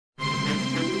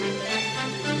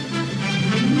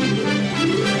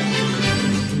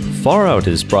Far Out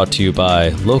is brought to you by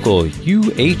local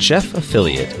UHF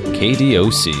affiliate,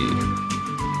 KDOC.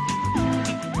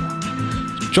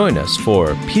 Join us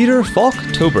for Peter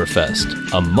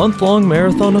Falktoberfest, a month-long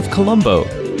marathon of Columbo.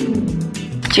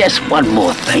 Just one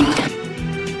more thing.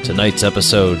 Tonight's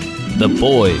episode, The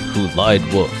Boy Who Lied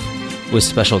Wolf, with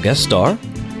special guest star,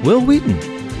 Will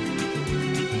Wheaton.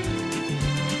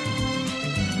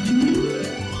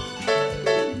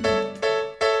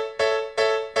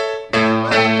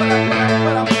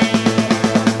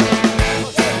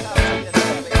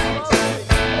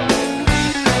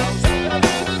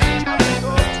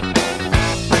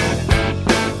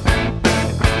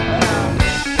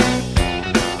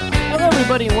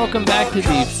 Welcome back to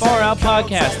the Far Out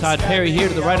Podcast. Todd Perry here.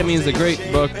 To the right of me is the great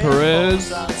Buck Perez.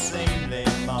 Todd,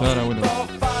 how we doing?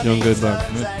 Doing good, Buck.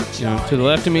 To the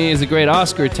left of me is the great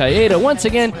Oscar Taeda. Once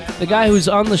again, the guy who's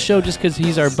on the show just because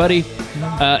he's our buddy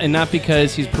and not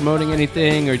because he's promoting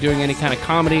anything or doing any kind of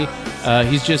comedy.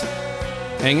 He's just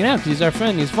hanging out because he's our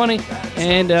friend. He's funny.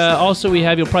 And also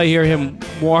you'll probably hear him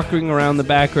walking around the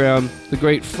background, the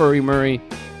great Furry Murray,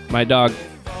 my dog.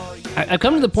 I've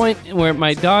come to the point where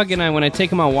my dog and I, when I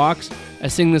take him on walks, I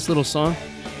sing this little song,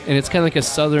 and it's kind of like a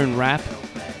southern rap.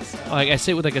 Like I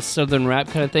say it with like a southern rap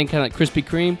kind of thing, kind of like Krispy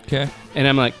Kreme. Okay. And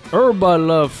I'm like, everybody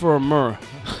love for a myrrh.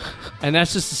 And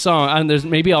that's just a song.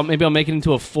 Maybe I'll make it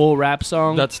into a full rap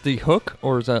song. That's the hook,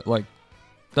 or is that like,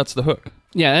 that's the hook?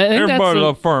 Yeah, I think everybody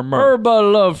love for a myrrh. Everybody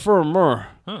love for a myrrh.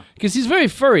 Because he's very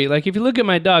furry. Like if you look at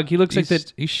my dog, he looks like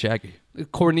he's shaggy.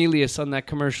 Cornelius on that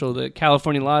commercial, the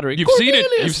California Lottery. You've seen it.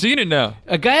 You've seen it now.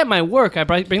 A guy at my work, I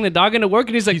bring the dog into work,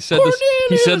 and he's like,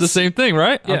 he said the same thing,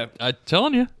 right? Yeah. I'm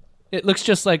telling you. It looks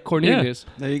just like Cornelius.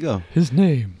 There you go. His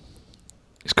name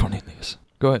is Cornelius.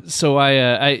 Go ahead. So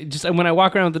I just when I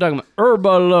walk around with the dog, I'm like,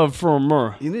 everybody love for a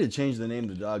myrrh. You need to change the name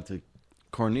of the dog to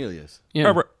Cornelius.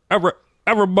 Yeah.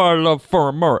 Everybody love for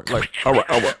a myrrh. Like,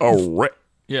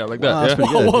 yeah, like that. Wow, that's yeah.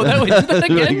 pretty good. Whoa, that was that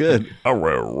again? Pretty good.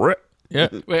 Yeah.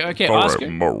 Wait, okay, Oscar.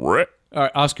 All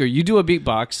right, Oscar, you do a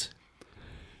beatbox.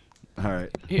 All right.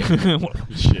 Yeah.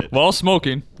 While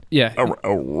smoking. Yeah.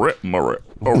 Everybody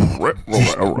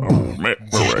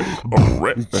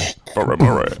love for a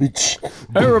myrrh.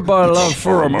 Everybody love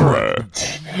for a myrrh.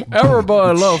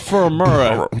 Everybody love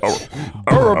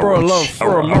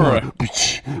for a myrrh.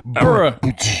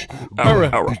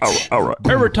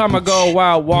 Every time I go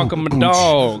out walking my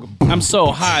dog, I'm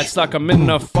so high it's like I'm in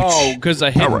a fog, cause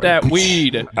I hit that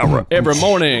weed every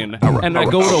morning, and I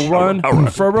go to run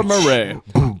for a Murray.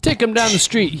 Take him down the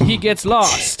street, he gets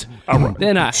lost.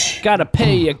 Then I gotta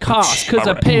pay a cost, cause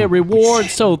I pay a reward,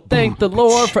 so thank the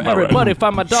Lord for everybody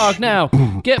find my dog now.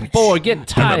 Get bored, get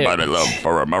tired. Everybody love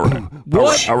for a Murray.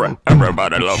 What?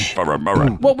 Everybody love for a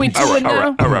Murray. What we doing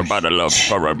now? Everybody love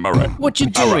for a Murray. What you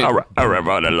doing?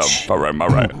 Everybody love for a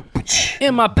Murray.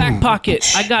 In my back pocket,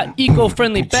 I got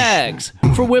eco-friendly bags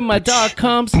for when my dog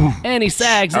comes and he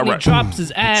sags and he drops his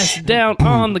ass down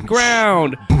on the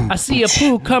ground. I see a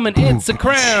poo coming, it's a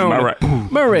crown.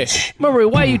 Murray,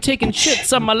 why you taking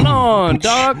shits on my lawn,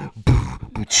 dog?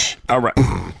 Alright.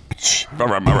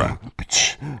 For a Murray.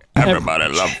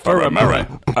 Everybody love for a Murray.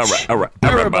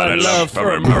 Everybody love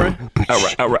for a Murray.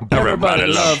 Everybody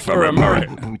love for a Murray.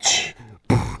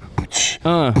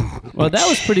 Well, that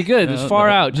was pretty good. It was far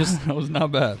out. Just That was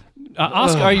not bad.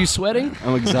 Oscar, are you sweating?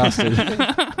 I'm exhausted. You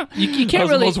That can't was the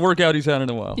really. most workout he's had in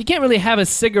a while. You can't really have a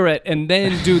cigarette and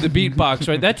then do the beatbox,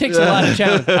 right? That takes a lot of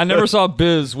challenge. I never saw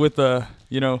Biz with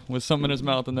with something in his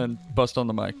mouth and then bust on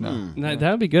the mic. No.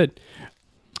 That would be good.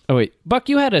 Oh wait, Buck,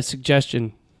 you had a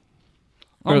suggestion.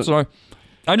 I'm sorry.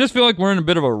 I just feel like we're in a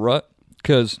bit of a rut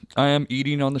because I am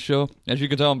eating on the show. As you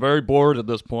can tell, I'm very bored at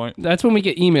this point. That's when we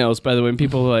get emails, by the way, and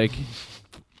people are like,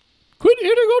 quit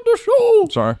eating on the show.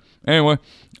 Sorry. Anyway.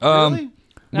 Really?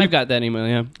 I've got that email,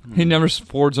 yeah. He never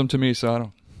forwards them to me, so I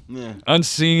don't. Yeah.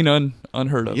 Unseen,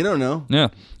 unheard of. You don't know. Yeah.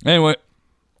 Anyway,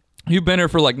 you've been here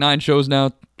for like 9 shows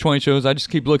now, 20 shows. I just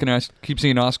keep looking at, keep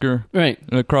seeing Oscar Right.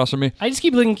 across from me. I just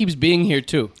keep looking, keeps being here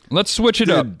too. Let's switch it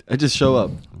up. Dude, I just show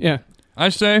up. Yeah. I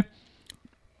say,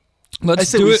 let's I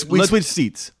say do we, it. we switch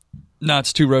seats. No,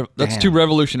 it's too that's too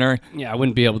revolutionary. Yeah, I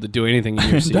wouldn't be able to do anything in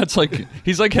your seat. That's like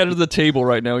he's like head of the table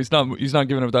right now. He's not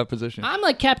giving up that position. I'm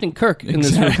like Captain Kirk in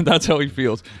this room. Exactly. That's how he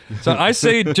feels. So I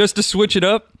say, just to switch it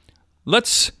up,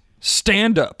 let's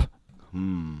stand up.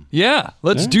 Yeah,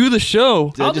 let's do the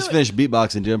show. I just finished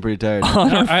beatboxing, dude. I'm pretty tired.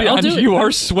 I'll do it. You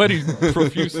are sweating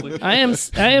profusely. I am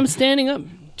standing up.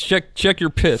 Check your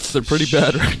pits. They're pretty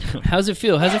bad right now. How's it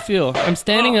feel? I'm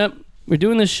standing up. We're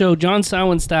doing this show John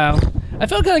Samhain style. I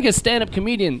felt kind of like a stand-up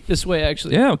comedian this way,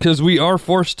 actually. Yeah, because we are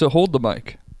forced to hold the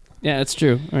mic. Yeah, that's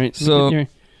true. All right. So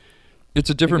It's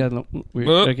a different.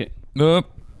 Okay. There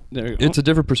There we go. It's a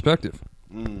different perspective.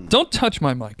 Don't touch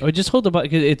my mic. Oh, just hold the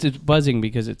button. It's buzzing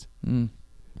because it's.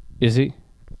 Is he?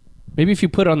 Maybe if you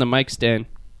put it on the mic stand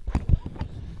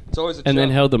It's always a and then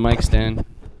held the mic stand.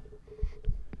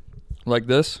 like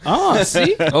this. Oh,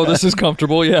 see? Oh, this is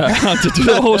comfortable. Yeah, to do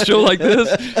the whole show like this.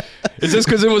 Is this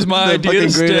because it was my It's a idea to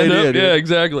fucking great stand idea, up? dude. Yeah,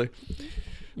 exactly.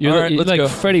 You're, All right, you're let's like go.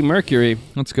 Freddie Mercury.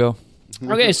 Let's go.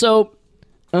 Okay, so,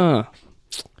 Get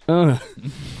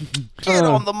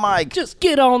on the mic. just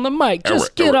get on the mic.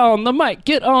 Just get on the mic.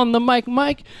 Get on the mic,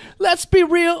 Mike. Let's be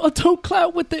real or don't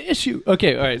clout with the issue.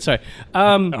 Okay, all right, sorry.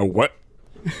 What?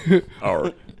 All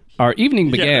right. Our evening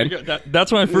began.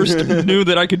 That's when I first knew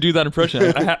that I could do that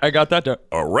impression. I got that down.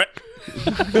 All right.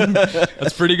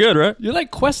 That's pretty good, right? You're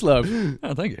like Questlove,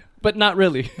 Oh, thank you. but not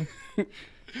really.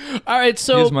 All right,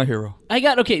 so He is my hero.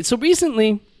 so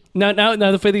recently, now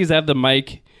the funny thing is I have the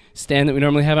mic stand that we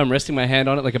normally have. I'm resting my hand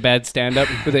on it like a bad stand-up,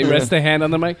 where they rest their hand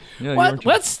on the mic. Yeah, you weren't-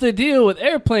 What's the deal with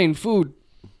airplane food?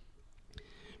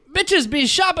 Bitches be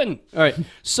shopping. All right,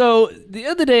 so the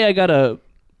other day I got a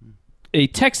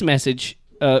text message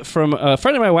from a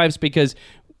friend of my wife's because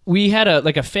we had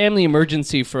a family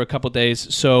emergency for a couple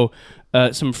days. So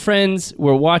some friends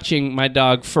were watching my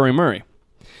dog Furry Murray.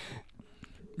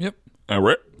 Yep. All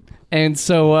right. And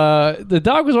so the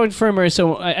dog was watching Furry Murray.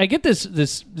 So I get this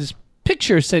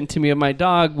picture sent to me of my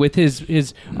dog with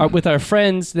with our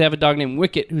friends. They have a dog named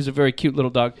Wicket, who's a very cute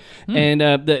little dog. And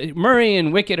the Murray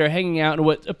and Wicket are hanging out in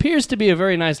what appears to be a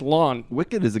very nice lawn.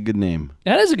 Wicked is a good name.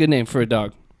 That is a good name for a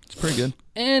dog. It's pretty good.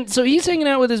 And so he's hanging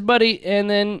out with his buddy, and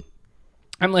then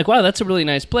I'm like, wow, that's a really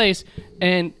nice place.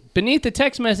 And beneath the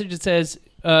text message, it says,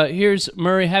 here's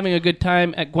Murray having a good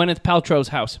time at Gwyneth Paltrow's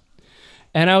house.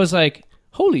 And I was like,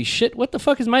 holy shit, what the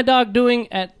fuck is my dog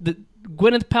doing at the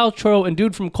Gwyneth Paltrow and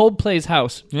dude from Coldplay's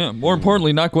house? Yeah. More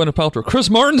importantly, not Gwyneth Paltrow. Chris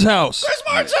Martin's house. Chris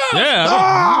Martin's house.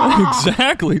 Yeah.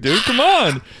 Exactly, dude. Come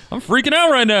on. I'm freaking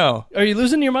out right now. Are you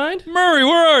losing your mind? Murray,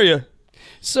 where are you?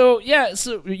 So, yeah,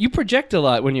 so you project a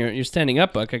lot when you're standing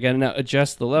up, Buck. I got to now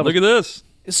adjust the level. Look at this.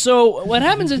 So what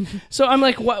happens is, so I'm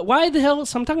like, why the hell?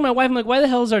 So I'm talking to my wife. I'm like, why the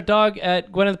hell is our dog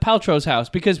at Gwyneth Paltrow's house?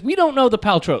 Because we don't know the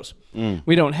Paltrows.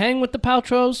 We don't hang with the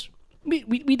Paltrows.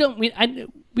 We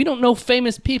don't know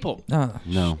famous people.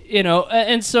 No. You know,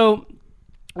 and so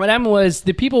what happened was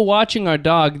the people watching our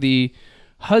dog, the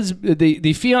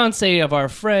fiance of our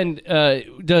friend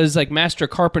does like master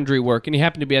carpentry work, and he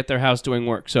happened to be at their house doing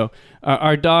work. So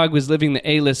our dog was living the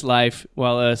A-list life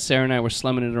while Sarah and I were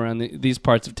slumming it around these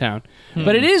parts of town.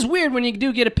 But it is weird when you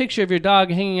do get a picture of your dog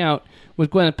hanging out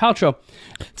with Gwyneth Paltrow.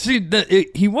 See,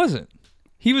 he wasn't.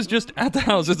 He was just at the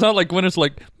house. It's not like Gwyneth's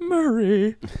like,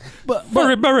 Murray.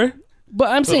 Murray. But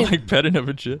I'm saying, Like petting him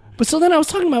and shit. but so then I was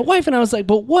talking to my wife, and I was like,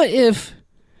 but what if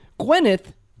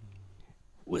Gwyneth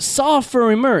saw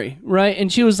Furry Murray, right?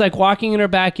 And she was like walking in her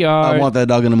backyard. I want that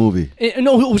dog in a movie.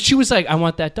 No, she was like, I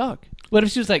want that dog. What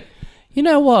if she was like, you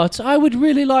know what? I would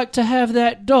really like to have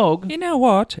that dog. You know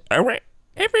what? All right.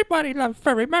 Everybody loves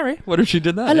Furry Murray. What if she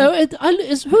did that? Hello,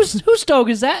 whose dog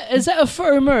is that? Is that a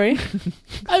Furry Murray?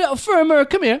 Hello, Furry Murray,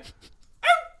 come here.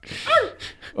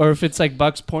 Or if it's like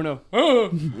Buck's porno.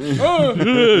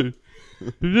 And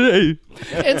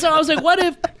so I was like, what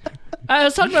if... I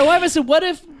was talking to my wife, I said, what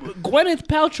if Gwyneth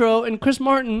Paltrow and Chris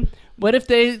Martin, what if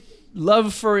they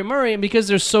love Furry Murray, and because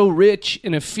they're so rich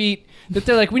and effete, that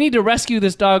they're like, we need to rescue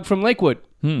this dog from Lakewood.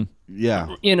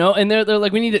 Yeah. You know, and they're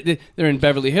like, we need to, they're in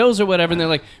Beverly Hills or whatever, and they're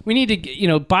like, we need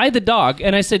to, buy the dog.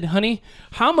 And I said, honey,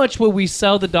 how much would we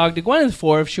sell the dog to Gwyneth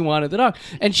for if she wanted the dog?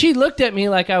 And she looked at me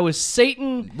like I was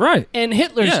Satan Right. and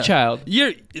Hitler's child.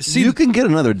 You You can get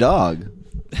another dog,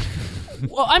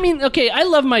 Well, I mean, okay, I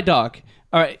love my dog.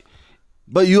 All right.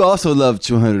 but you also love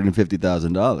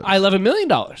 $250,000. I love $1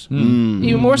 million.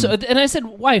 Even more so. And I said,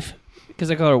 wife,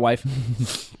 because I call her wife.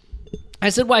 I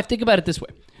said, wife, think about it this way.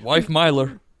 Wife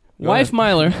Myler. Wife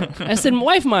Myler. I said,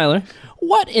 wife Myler,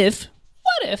 what if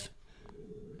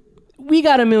we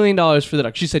got $1 million for the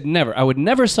dog? She said, never. I would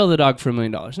never sell the dog for $1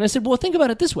 million. And I said, well, think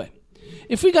about it this way.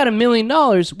 If we got $1 million,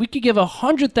 we could give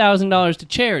 $100,000 to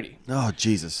charity. Oh,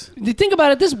 Jesus. Think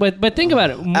about it this way, but think about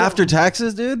it. After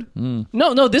taxes, dude?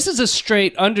 No, this is a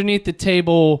straight underneath the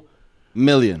table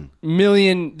 $1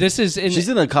 million. This is in. She's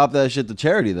going to cop that shit to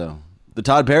charity, though. The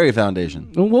Todd Perry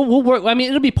Foundation. We'll work. I mean,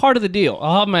 it'll be part of the deal.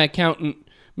 I'll have my accountant,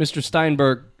 Mr.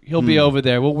 Steinberg. He'll be over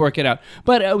there. We'll work it out.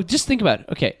 But just think about it.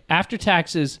 Okay, after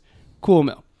taxes, cool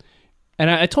mill. And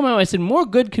I told my wife, I said, more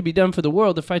good could be done for the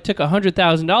world if I took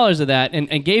 $100,000 of that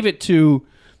and gave it to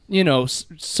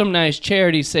some nice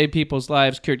charity saved people's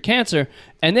lives, cured cancer,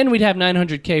 and then we'd have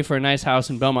 $900K for a nice house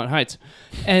in Belmont Heights.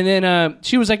 And then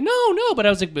she was like, no, but I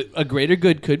was like, but a greater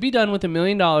good could be done with $1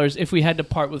 million if we had to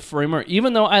part with Murray Murray.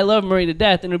 Even though I love Murray to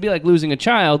death, and it would be like losing a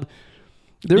child,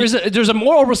 there's a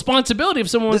moral responsibility if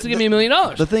someone wants to give me $1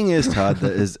 million. The thing is, Todd,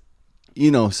 that is,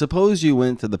 suppose you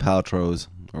went to the Paltrows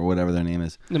or whatever their name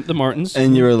is, The Martins.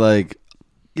 and you were like,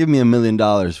 give me $1 million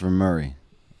for Murray.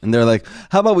 And they're like,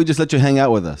 how about we just let you hang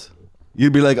out with us?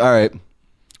 You'd be like, all right.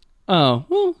 Oh,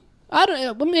 well, I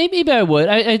don't. Well, maybe I would.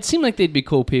 It seemed like they'd be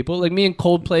cool people. Like me and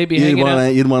Coldplay be hanging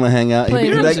out. You'd want to hang out.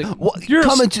 Playing You'd be music. like,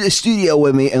 come into the studio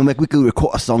with me and we could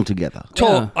record a song together.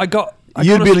 Yeah.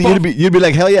 You'd be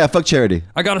like, hell yeah, fuck charity.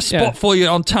 I got a spot for you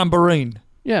on tambourine.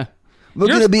 Yeah. We're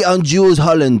going to be on Jules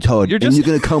Holland, Todd, You're and you're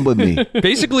going to come with me.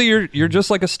 Basically, you're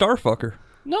just like a star fucker.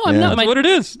 No, I'm Yeah. not. That's what it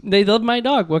is. They love my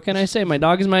dog. What can I say? My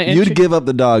dog is my entry. You'd give up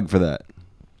the dog for that.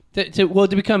 to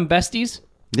become besties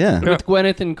Yeah. with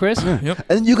Gwyneth and Chris. Yep.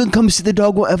 And you can come see the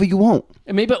dog wherever you want.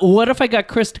 And maybe what if I got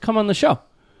Chris to come on the show?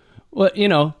 What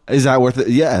Is that worth it?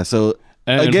 Yeah. So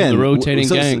And again, from the rotating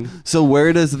gang. So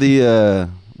where does the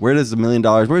 $1 million?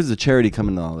 Where does the charity come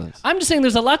into all this? I'm just saying,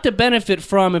 there's a lot to benefit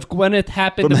from if Gwyneth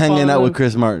happened From to hanging follow out with him.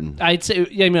 Chris Martin. I'd say,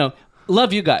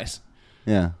 love you guys.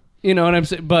 Yeah. You know what I'm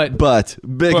saying? But But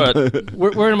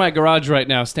we're in my garage right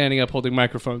now, standing up, holding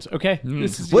microphones. Okay.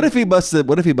 This is what if he busts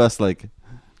like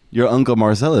your uncle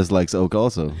Marcellus likes oak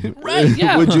also? Right,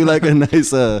 yeah. Would you like a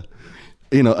nice would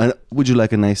you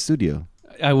like a nice studio?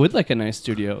 I would like a nice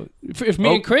studio. If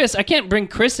me and Chris, I can't bring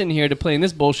Chris in here to play in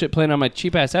this bullshit playing on my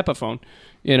cheap ass Epiphone.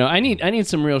 I need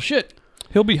some real shit.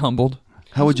 He'll be humbled.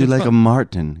 How would you like a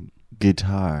Martin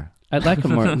guitar? I'd like a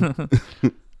Martin.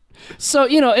 So,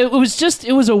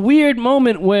 it was a weird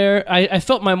moment where I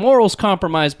felt my morals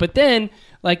compromised, but then,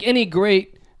 like any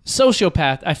great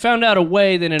sociopath, I found out a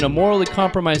way that in a morally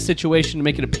compromised situation to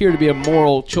make it appear to be a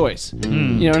moral choice. You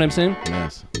know what I'm saying?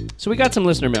 Yes. So we got some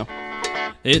listener mail.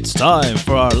 It's time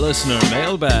for our listener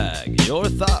mailbag. Your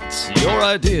thoughts, your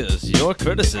ideas, your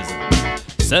criticism.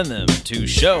 Send them to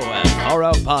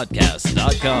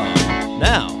show@faroutpodcast.com.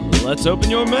 Now, let's open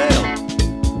your mail.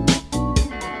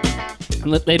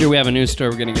 Later we have a news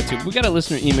story we're going to get to. We got a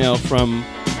listener email from,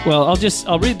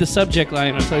 I'll read the subject line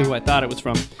and I'll tell you who I thought it was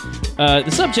from.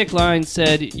 The subject line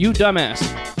said, "You dumbass."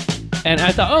 And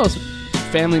I thought, it's a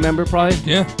family member probably,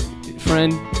 Yeah.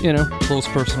 friend, Close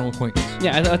personal acquaintance.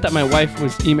 Yeah, I thought my wife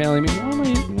was emailing me.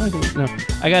 No.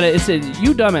 I got it. It said,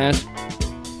 "You dumbass."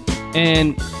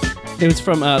 And it was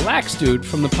from Lax Dude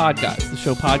from the Pod Gods, the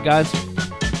show Pod Gods.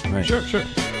 Right. Sure.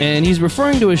 And he's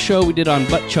referring to a show we did on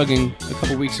butt chugging a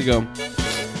couple weeks ago,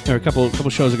 or a couple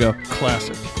shows ago.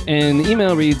 Classic. And the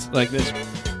email reads like this: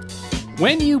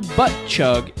 "When you butt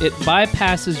chug, it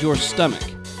bypasses your stomach.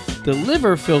 The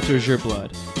liver filters your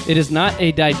blood. It is not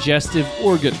a digestive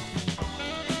organ.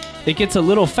 It gets a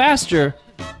little faster,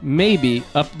 maybe,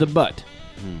 up the butt.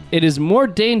 It is more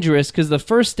dangerous because the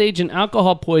first stage in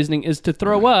alcohol poisoning is to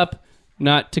throw up,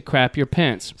 not to crap your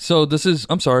pants." So this is,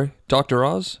 I'm sorry, Dr.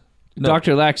 Oz? No.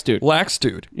 Dr. Lax Dude. Lax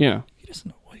Dude. Yeah. He doesn't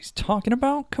know what he's talking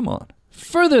about? Come on.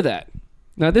 Further that.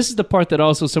 Now, this is the part that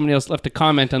also somebody else left a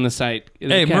comment on the site.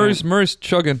 Hey, Murray's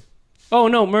chugging. Oh,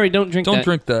 no, Murray, don't drink that. Don't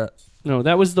drink that. No,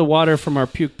 that was the water from our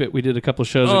puke bit we did a couple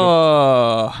shows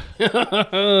ago.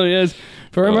 Oh, yes.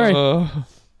 For Murray.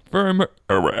 Very Murray.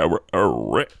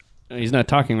 He's not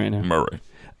talking right now. Murray.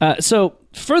 So,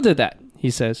 further that, he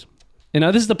says. And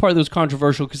now this is the part that was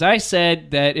controversial because I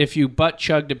said that if you butt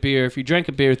chugged a beer, if you drank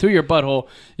a beer through your butthole,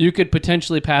 you could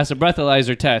potentially pass a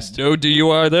breathalyzer test. No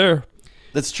DUI there.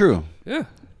 That's true. Yeah.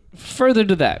 Further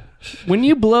to that, when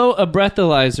you blow a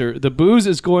breathalyzer, the booze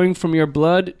is going from your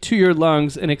blood to your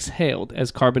lungs and exhaled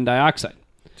as carbon dioxide.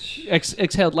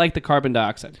 Exhaled like the carbon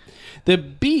dioxide. The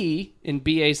B in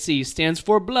BAC stands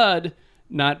for blood,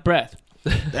 not breath.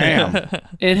 Damn.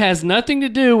 It has nothing to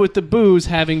do with the booze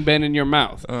having been in your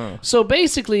mouth. So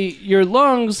basically, your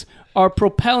lungs are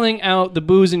propelling out the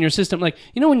booze in your system. Like,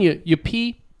 when you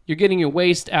pee, you're getting your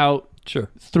waste out Sure.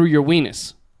 through your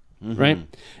weenus, right?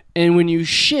 And when you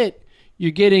shit, you're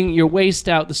getting your waste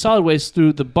out, the solid waste,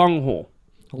 through the bunghole.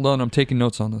 Hold on, I'm taking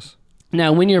notes on this.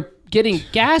 Now, when you're getting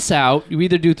gas out, you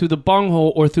either do through the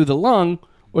bunghole or through the lung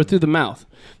or through the mouth.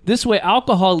 This way,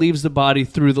 alcohol leaves the body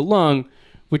through the lung,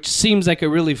 which seems like a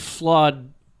really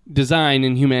flawed design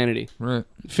in humanity. Right.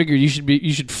 Figure you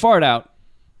should fart out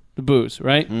the booze,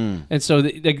 right? And so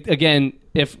again,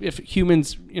 if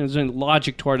humans, there's any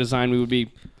logic to our design, we would be,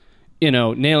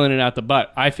 nailing it out the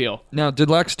butt. I feel. Now, did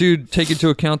Lax Dude take into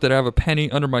account that I have a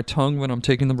penny under my tongue when I'm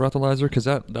taking the breathalyzer? Because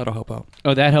that'll help out.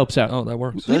 Oh, that helps out. Oh, that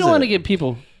works. We don't want to get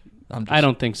people I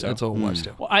don't think so. That's a wives'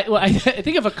 tale. Well, I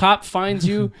think if a cop finds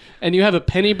you and you have a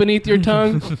penny beneath your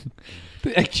tongue,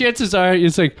 chances are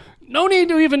it's like, no need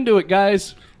to even do it,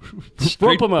 guys.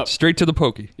 Rope them up. Straight to the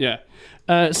pokey. Yeah.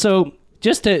 So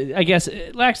just to, I guess,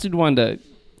 Laxton wanted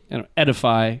to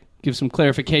edify, give some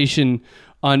clarification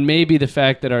on maybe the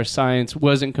fact that our science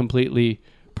wasn't completely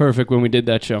perfect when we did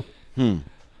that show.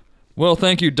 Well,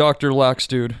 thank you, Dr. Lax,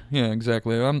 dude. Yeah,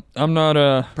 exactly. I'm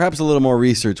not Perhaps a little more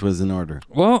research was in order.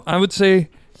 Well, I would say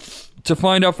to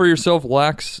find out for yourself,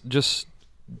 Lax, just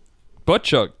butt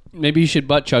chug. Maybe you should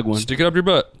butt chug one. Stick it up your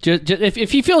butt. Just,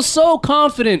 if you feel so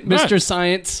confident, Mr. Right.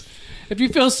 Science, if you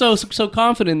feel so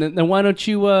confident, then why don't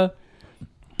you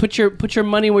put your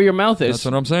money where your mouth is? That's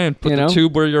what I'm saying. Put You the know?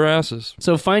 tube where your ass is.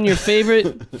 So find your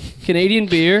favorite Canadian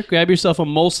beer, grab yourself a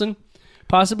Molson,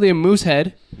 possibly a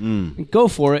Moosehead, and go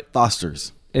for it.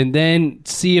 Foster's. And then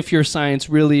see if your science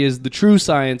really is the true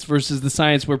science versus the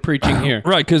science we're preaching here.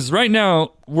 Right, because right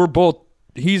now we're both.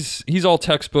 He's all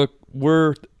textbook.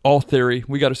 We're all theory.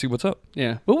 We got to see what's up.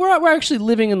 Yeah, but we're actually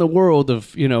living in the world of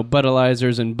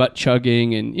buttalizers and butt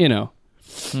chugging and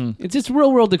it's a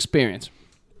real world experience.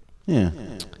 Yeah.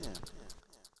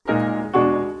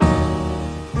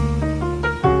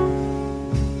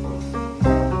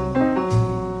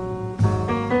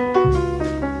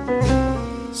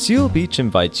 Seal Beach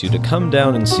invites you to come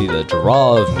down and see the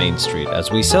draw of Main Street as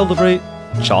we celebrate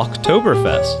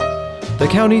Chalktoberfest, the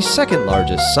county's second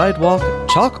largest sidewalk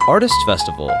chalk artist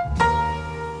festival.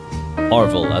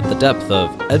 Marvel at the depth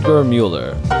of Edgar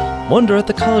Mueller, wonder at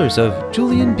the colors of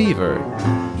Julian Beaver.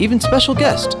 Even special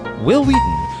guest Will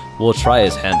Wheaton will try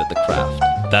his hand at the craft.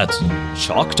 That's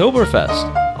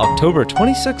Chalktoberfest, October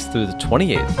 26th through the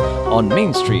 28th on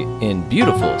Main Street in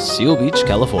beautiful Seal Beach,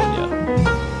 California.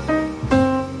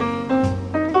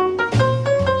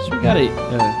 So we got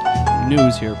a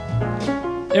news here.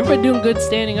 Everybody doing good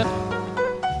standing up?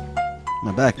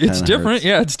 My back. It's kinda different. hurts.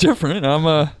 Yeah, it's different.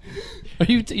 Are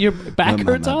you your back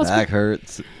hurts, My Oscar? back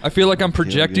hurts. I feel like I'm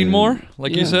projecting good. more.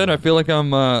 Like you Yeah. said, I feel like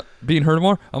I'm being heard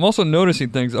more. I'm also noticing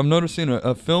things. I'm noticing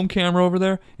a film camera over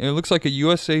there, and it looks like a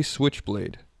USA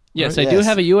Switchblade. Yes, Right? I do Yes.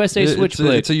 have a USA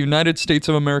Switchblade. It's a United States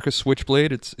of America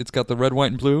Switchblade. It's got the red,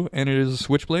 white, and blue, and it is a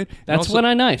Switchblade. And That's also- when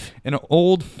I knife. And an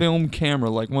old film camera,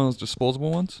 like one of those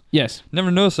disposable ones. Yes. Never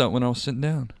noticed that when I was sitting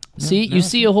down. See, you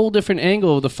see a whole different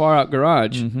angle of the Far Out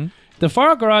Garage. Mm-hmm. The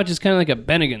Far Out Garage is kind of like a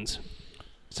Bennigan's.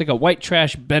 It's like a white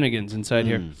trash Bennigan's inside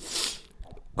here.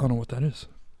 I don't know what that is.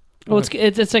 Well,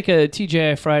 it's like a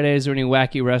TGI Fridays or any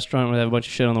wacky restaurant where they have a bunch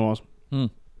of shit on the walls.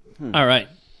 All right.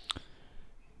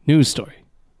 News story.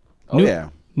 Oh, yeah.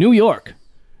 New York.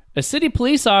 A city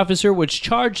police officer was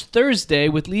charged Thursday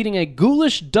with leading a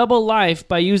ghoulish double life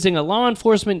by using a law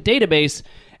enforcement database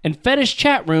and fetish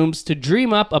chat rooms to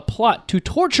dream up a plot to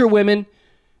torture women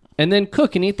and then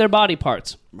cook and eat their body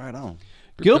parts. Right on.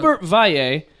 Gilbert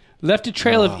Valle left a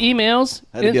trail of emails,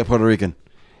 Had to be a Puerto Rican.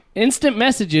 instant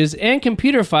messages, and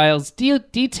computer files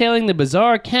detailing the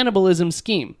bizarre cannibalism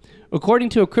scheme, according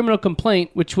to a criminal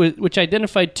complaint which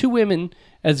identified two women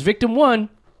as victim 1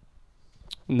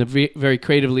 and the very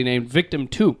creatively named victim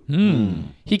 2.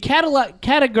 He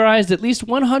categorized at least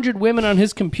 100 women on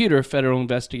his computer, federal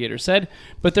investigators said,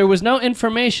 but there was no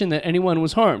information that anyone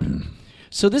was harmed.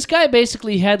 So this guy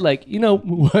basically had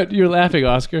what? You're laughing,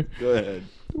 Oscar. Go ahead.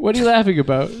 What are you laughing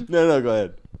about? No, go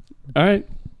ahead. All right.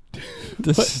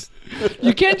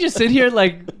 You can't just sit here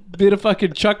be a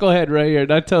fucking chucklehead right here and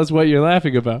not tell us what you're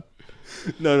laughing about.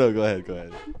 No, go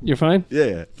ahead. You're fine?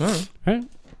 Yeah. All right.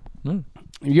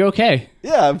 You're okay.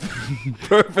 Yeah, I'm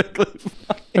perfectly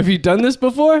fine. Have you done this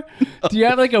before? Do you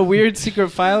have a weird secret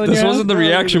file in This your house? wasn't the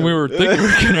reaction we were thinking we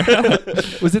were going to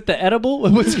have. Was it the edible?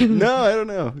 What's No, I don't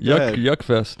know. Go ahead. Yuck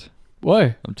fest.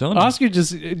 Why? I'm telling you. Oscar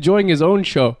just enjoying his own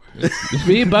show.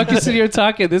 Me and Bucky sitting here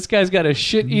talking. This guy's got a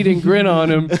shit-eating grin on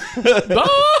him.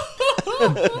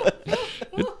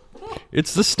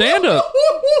 It's the stand-up.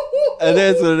 And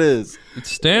that's what it is. It's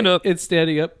stand-up. It's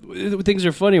standing up. Things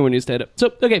are funny when you stand up.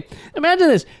 So, okay, imagine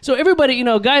this. So everybody,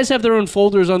 guys have their own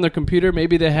folders on their computer.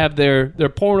 Maybe they have their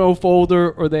porno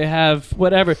folder or they have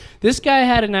whatever. This guy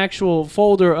had an actual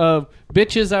folder of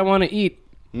bitches I want to eat.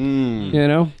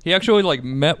 He actually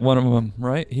met one of them,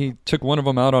 right? He took one of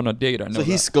them out on a date. I know So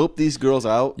he that. scoped these girls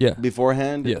out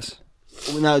beforehand? Yes.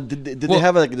 Now, did they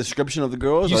have a description of the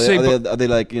girls? You Are say they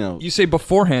like, You say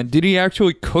beforehand. Did he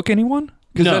actually cook anyone?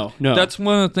 No. That's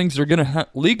one of the things they're going to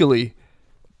legally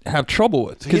have trouble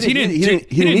with. Because he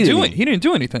didn't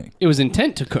do anything. It was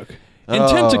intent to cook.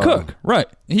 Intent to cook. Right.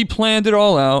 He planned it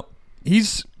all out.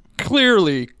 He's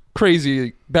clearly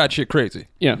crazy, batshit crazy.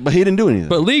 Yeah. But he didn't do anything.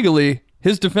 But legally,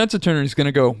 his defense attorney is going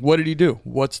to go, what did he do?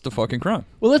 What's the fucking crime?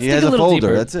 Well, let's He dig has a a little folder.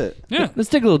 deeper. That's it. Yeah. Let's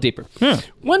dig a little deeper. Yeah.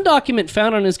 One document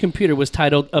found on his computer was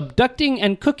titled "Abducting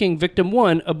and Cooking Victim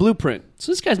 1: A Blueprint."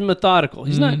 So this guy's methodical.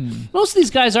 He's not. Most of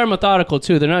these guys are methodical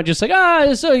too. They're not just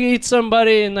like so you eat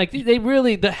somebody and like they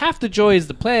really. Half the joy is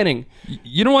the planning.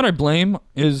 You know what I blame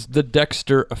is the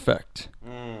Dexter effect.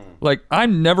 Like, I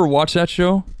never watched that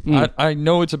show. I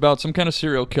know it's about some kind of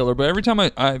serial killer, but every time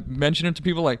I mention it to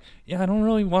people, like, yeah, I don't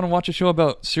really want to watch a show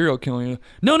about serial killing.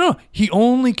 No, he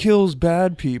only kills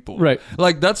bad people. Right.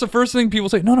 Like, that's the first thing people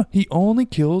say. No, he only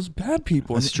kills bad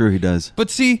people. That's true. He does.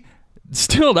 But see,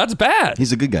 still, that's bad.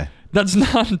 He's a good guy. That's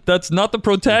not the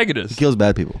protagonist. He kills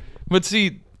bad people. But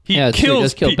see, he Yeah, it's true. He kills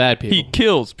does kill bad people. He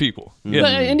kills people. Yeah.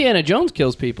 But Indiana Jones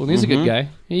kills people, and he's a good guy.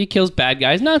 He kills bad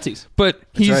guys, Nazis. But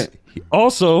he's right.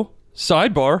 also,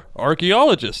 sidebar,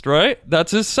 archaeologist, right?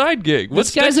 That's his side gig.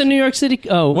 This guy's in New York City.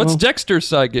 What's Dexter's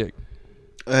side gig?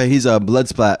 He's a blood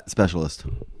splat specialist.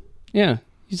 Yeah,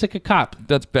 he's like a cop.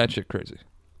 That's batshit crazy.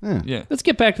 Yeah. Let's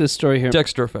get back to the story here.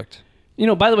 Dexter effect. You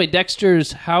know, by the way,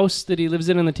 Dexter's house that he lives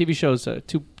in the TV show is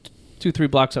 3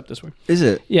 blocks up this way. Is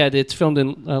it? Yeah, it's filmed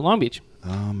in Long Beach.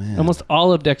 Oh, man. Almost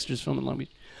all of Dexter's filmed in Long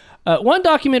Beach. One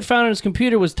document found on his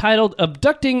computer was titled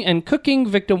 "Abducting and Cooking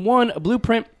Victim 1: A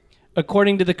Blueprint,"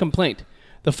 according to the complaint.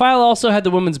 The file also had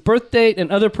the woman's birth date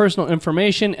and other personal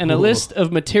information and a list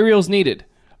of materials needed.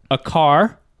 A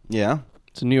car. Yeah.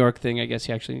 It's a New York thing, I guess.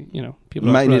 You actually, people You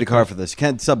don't might really need a car for this. You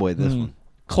can't subway this one.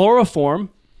 Chloroform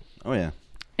Oh, yeah.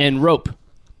 and rope.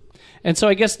 And so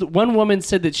I guess one woman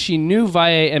said that she knew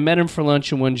Valle and met him for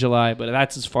lunch in 1 July, but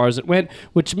that's as far as it went,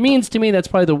 which means to me that's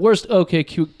probably the worst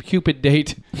OkCupid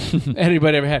date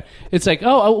anybody ever had. It's like,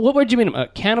 what word did you mean?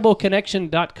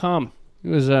 CannibalConnection.com. It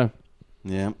was,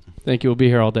 Yeah. thank you, we'll be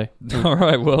here all day. All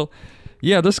right, well,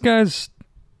 yeah, this guy's,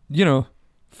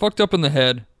 fucked up in the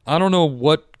head. I don't know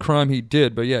what crime he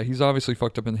did, but yeah, he's obviously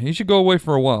fucked up in the head. He should go away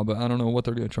for a while, but I don't know what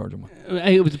they're going to charge him with.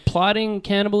 It was plotting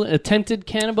attempted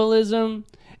cannibalism.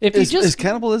 If he Is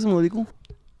cannibalism illegal?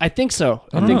 I think so.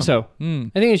 I think so. I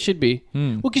think it should be.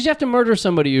 Well, because you have to murder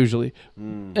somebody usually.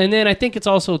 And then I think it's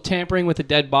also tampering with a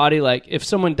dead body. Like, if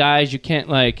someone dies, you can't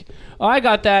I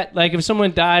got that. Like, if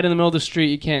someone died in the middle of the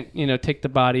street, you can't, take the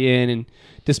body in and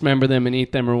dismember them and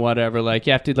eat them or whatever. Like,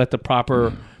 you have to let the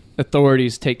proper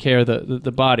authorities take care of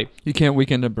the body. You can't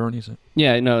weekend at Bernie's it.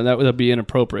 Yeah, no, that would be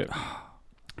inappropriate.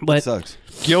 But Sucks.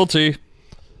 Guilty.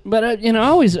 But I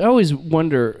always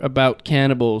wonder about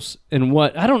cannibals and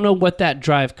I don't know what that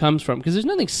drive comes from, because there's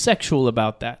nothing sexual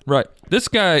about that. Right. This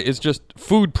guy is just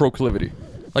food proclivity.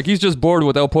 Like, he's just bored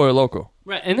with El Pollo Loco.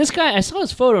 Right, and this guy, I saw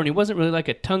his photo, and he wasn't really like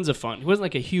a tons of fun. He wasn't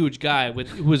like a huge guy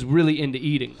who was really into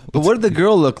eating. But what did the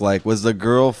girl look like? Was the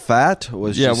girl fat?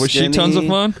 Was she Was she skinny? tons of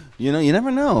fun? You never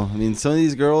know. I mean, some of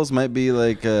these girls might be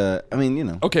like,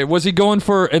 Okay, was he going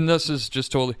for, and this is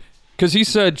just totally, because he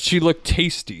said she looked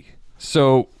tasty.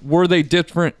 So were they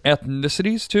different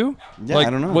ethnicities too? Yeah, I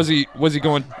don't know. Was he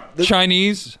going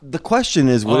Chinese? The question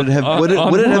is, would it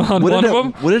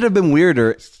On have been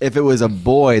weirder if it was a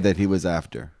boy that he was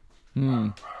after?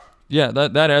 Yeah,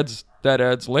 that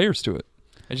adds layers to it.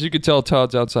 As you could tell,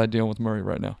 Todd's outside dealing with Murray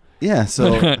right now. Yeah,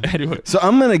 so Anyway, so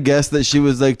I'm gonna guess that she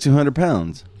was like 200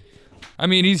 pounds. I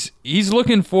mean, he's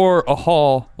looking for a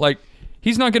haul. Like,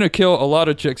 he's not gonna kill a lot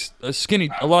of chicks,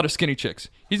 a lot of skinny chicks.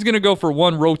 He's gonna go for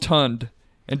one rotund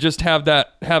and just have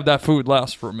that food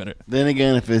last for a minute. Then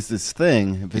again, if his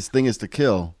thing is to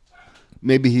kill,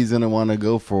 maybe he's gonna want to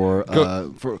go for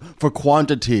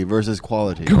quantity versus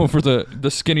quality. Go for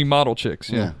the skinny model chicks.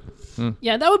 Yeah.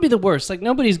 Yeah, that would be the worst. Like,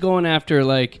 nobody's going after,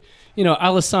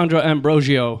 Alessandra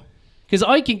Ambrosio. Because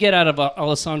all you can get out of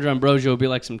Alessandra Ambrosio would be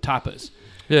like some tapas.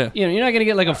 Yeah. You're not going to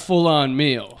get like a full-on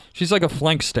meal. She's like a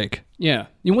flank steak. Yeah.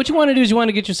 What you want to do is you want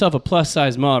to get yourself a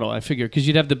plus-size model, I figure, because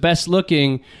you'd have the best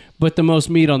looking, but the most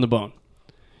meat on the bone.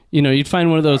 You'd find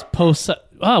one of those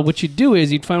what you'd do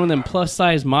is you'd find one of them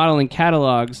plus-size modeling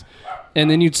catalogs,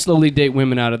 and then you'd slowly date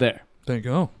women out of there. There you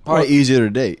go. Probably easier to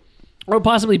date. Or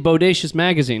possibly Bodacious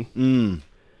Magazine.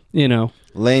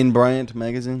 Lane Bryant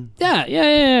magazine.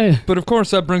 Yeah. But of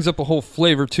course, that brings up a whole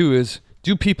flavor too. Is,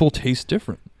 do people taste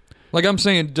different? Like, I'm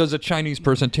saying, does a Chinese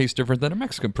person taste different than a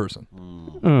Mexican person?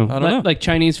 I don't know. Like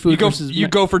Chinese food You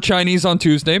go for Chinese on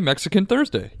Tuesday, Mexican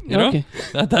Thursday. You know? Okay.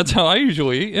 That's how I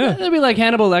usually eat. Yeah. That'd be like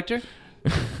Hannibal Lecter.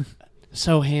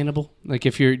 So, Hannibal, like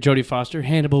if you're Jodie Foster,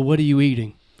 Hannibal, what are you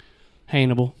eating?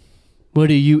 Hannibal, what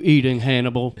are you eating,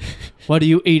 Hannibal? What are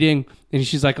you eating? And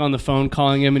she's like on the phone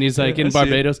calling him, and he's like in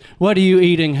Barbados. What are you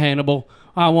eating, Hannibal?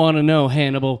 I want to know,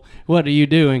 Hannibal. What are you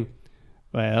doing?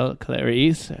 Well,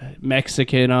 Clarice,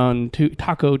 Mexican on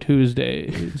Taco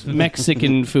Tuesdays.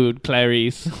 Mexican food,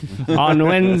 Clarice. On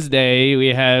Wednesday, we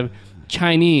have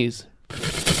Chinese.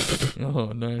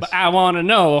 Oh, nice. But I want to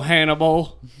know,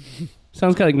 Hannibal.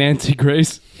 Sounds kind of like Nancy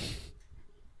Grace.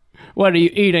 What are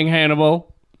you eating,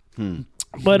 Hannibal?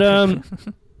 But, I don't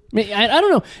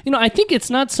know. You know, I think it's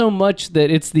not so much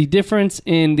that it's the difference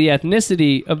in the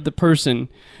ethnicity of the person,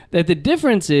 that the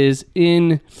difference is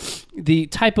in the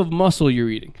type of muscle you're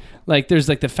eating. Like, there's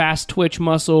like the fast twitch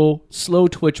muscle, slow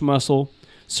twitch muscle.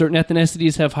 Certain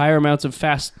ethnicities have higher amounts of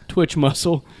fast twitch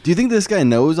muscle. Do you think this guy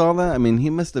knows all that? I mean, he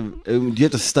must have. Do you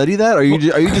have to study that, or are you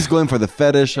just going for the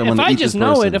fetish? If I just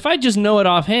know it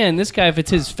offhand, this guy, if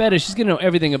it's his fetish, he's gonna know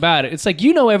everything about it. It's like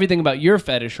you know everything about your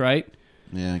fetish, right?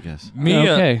 Yeah, I guess.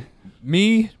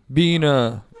 Me being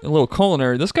a little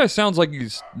culinary, this guy sounds like he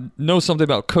knows something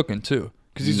about cooking too.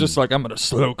 Because he's just like, I'm going to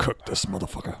slow cook this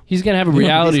motherfucker. He's going to have a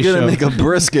reality show. He's going to make a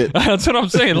brisket. That's what I'm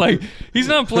saying. Like, he's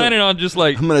not planning on just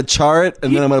like... I'm going to char it,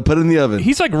 and then I'm going to put it in the oven.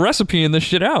 He's like recipeing this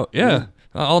shit out. Yeah.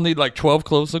 I'll need like 12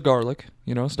 cloves of garlic,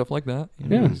 you know, stuff like that. You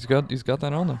know, he's got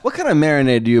that on there. What kind of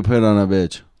marinade do you put on a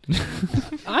bitch?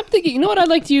 I'm thinking, you know what I'd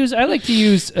like to use? I like to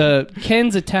use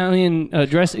Ken's Italian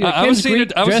dressing. I was thinking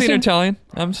Italian.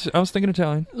 I was thinking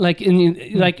Italian. Like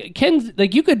Ken's,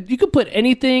 like you could put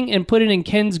anything and put it in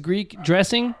Ken's Greek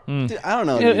dressing. Dude, I don't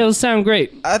know. It'll sound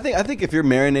great. I think if you're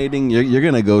marinating, you're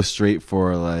gonna go straight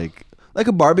for like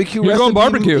a barbecue. You're going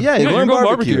barbecue. Yeah, you're going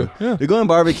barbecue. Yeah. You're going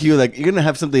barbecue. Like you're gonna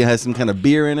have something that has some kind of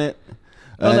beer in it.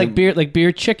 Like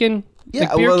beer chicken.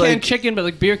 Yeah, like beer can chicken, but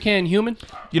like beer can human.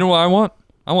 You know what I want?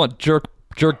 I want jerk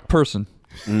person.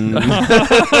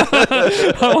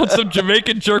 I want some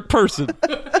Jamaican jerk person.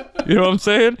 You know what I'm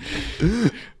saying?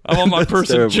 I want my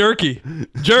person terrible. Jerky.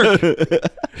 Jerk.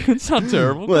 It's not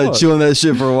terrible. Well, chew on that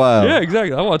shit for a while. Yeah,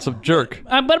 exactly. I want some jerk.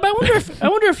 But I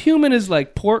wonder if human is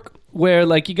like pork, where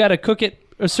like you got to cook it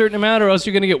a certain amount, or else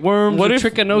you're gonna get worms or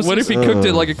trichinosis. What if he cooked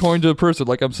it like according to the person?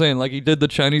 Like I'm saying, like he did the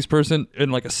Chinese person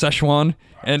in like a Szechuan,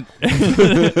 and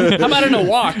how about in a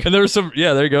wok? And there was some,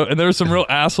 there you go. And there was some real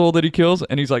asshole that he kills,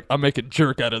 and he's like, I'm making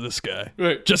jerk out of this guy,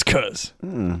 right? Just cause.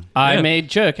 I made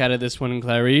jerk out of this one,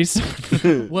 Clarice.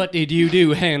 What did you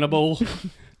do, Hannibal?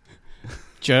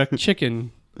 Jerk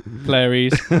chicken,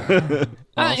 Clarice.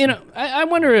 Awesome. I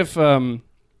wonder if.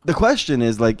 The question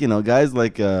is, like, you know, guys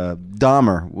like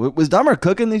Dahmer. Was Dahmer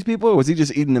cooking these people, or was he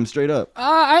just eating them straight up?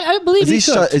 I believe he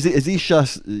cooked. Is he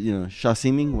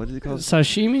sashimi? What is it called?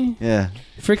 Sashimi? Yeah.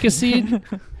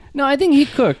 Fricasseed? No, I think he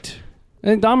cooked. I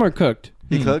think Dahmer cooked.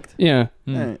 He cooked? Yeah.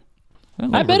 Right.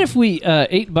 I bet if we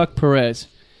ate Buck Perez,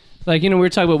 like, you know, we were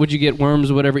talking about would you get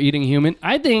worms or whatever eating human.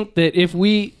 I think that if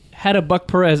we had a Buck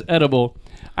Perez edible,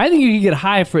 I think you could get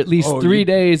high for at least 3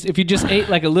 days if you just ate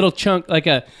like a little chunk,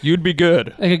 You'd be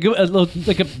good. Like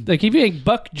if you ate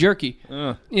buck jerky,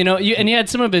 you know, and you had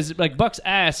some of his like buck's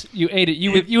ass, you ate it,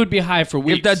 you would be high for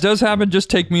weeks. If that does happen, just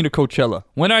take me to Coachella.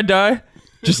 When I die,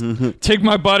 just take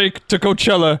my body to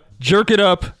Coachella, jerk it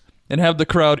up, and have the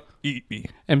crowd eat me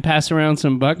and pass around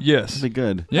some buck. Yes, that'd be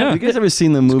good. Yeah. Have you guys ever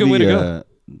seen the movie It's a good way to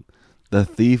The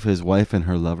Thief, His Wife, and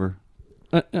Her Lover?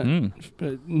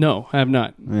 No, I have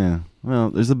not. Yeah.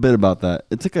 Well, there's a bit about that.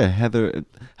 It's like a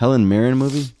Helen Mirren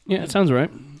movie. Yeah, it sounds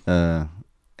right.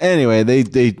 Anyway, they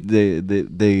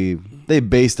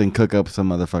based and cook up some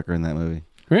motherfucker in that movie.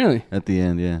 Really? At the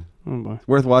end, yeah. Oh boy. It's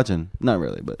worth watching. Not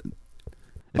really, but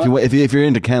if you're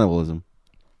into cannibalism.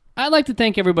 I'd like to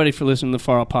thank everybody for listening to the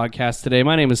Far Out Podcast today.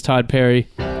 My name is Todd Perry.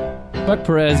 Buck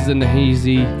Perez is in the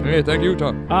hazy. Hey, thank you,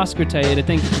 Todd. Oscar Tayeda,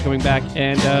 thank you for coming back.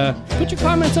 And put your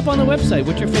comments up on the website.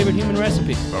 What's your favorite human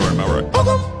recipe? All right.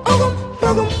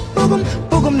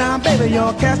 Boogum now, baby,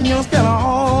 you're casting your spell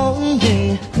on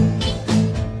me.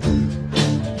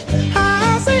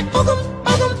 I say,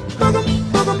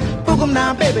 boogum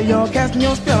now, baby, you're casting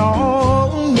your spell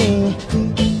on me.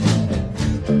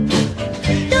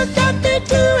 You got me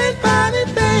doing funny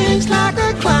things like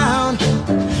a clown.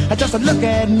 Just look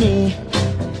at me.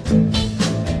 When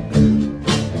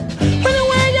you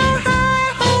wear your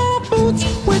high-hole boots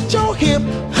with your hip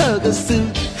hugger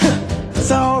suit,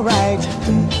 it's alright.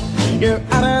 You're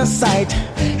out of sight.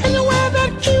 And you wear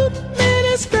that cute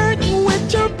mini skirt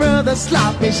with your brother's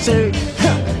sloppy shirt.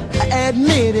 I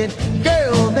admit it,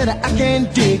 girl, that I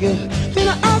can dig it. Then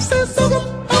I say,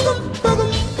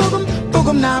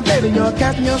 boogum now, baby, you're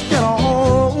casting your spell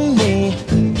on me.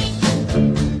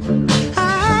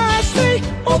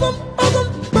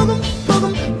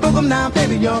 Boogum now,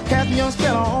 baby, you're casting your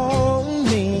spell on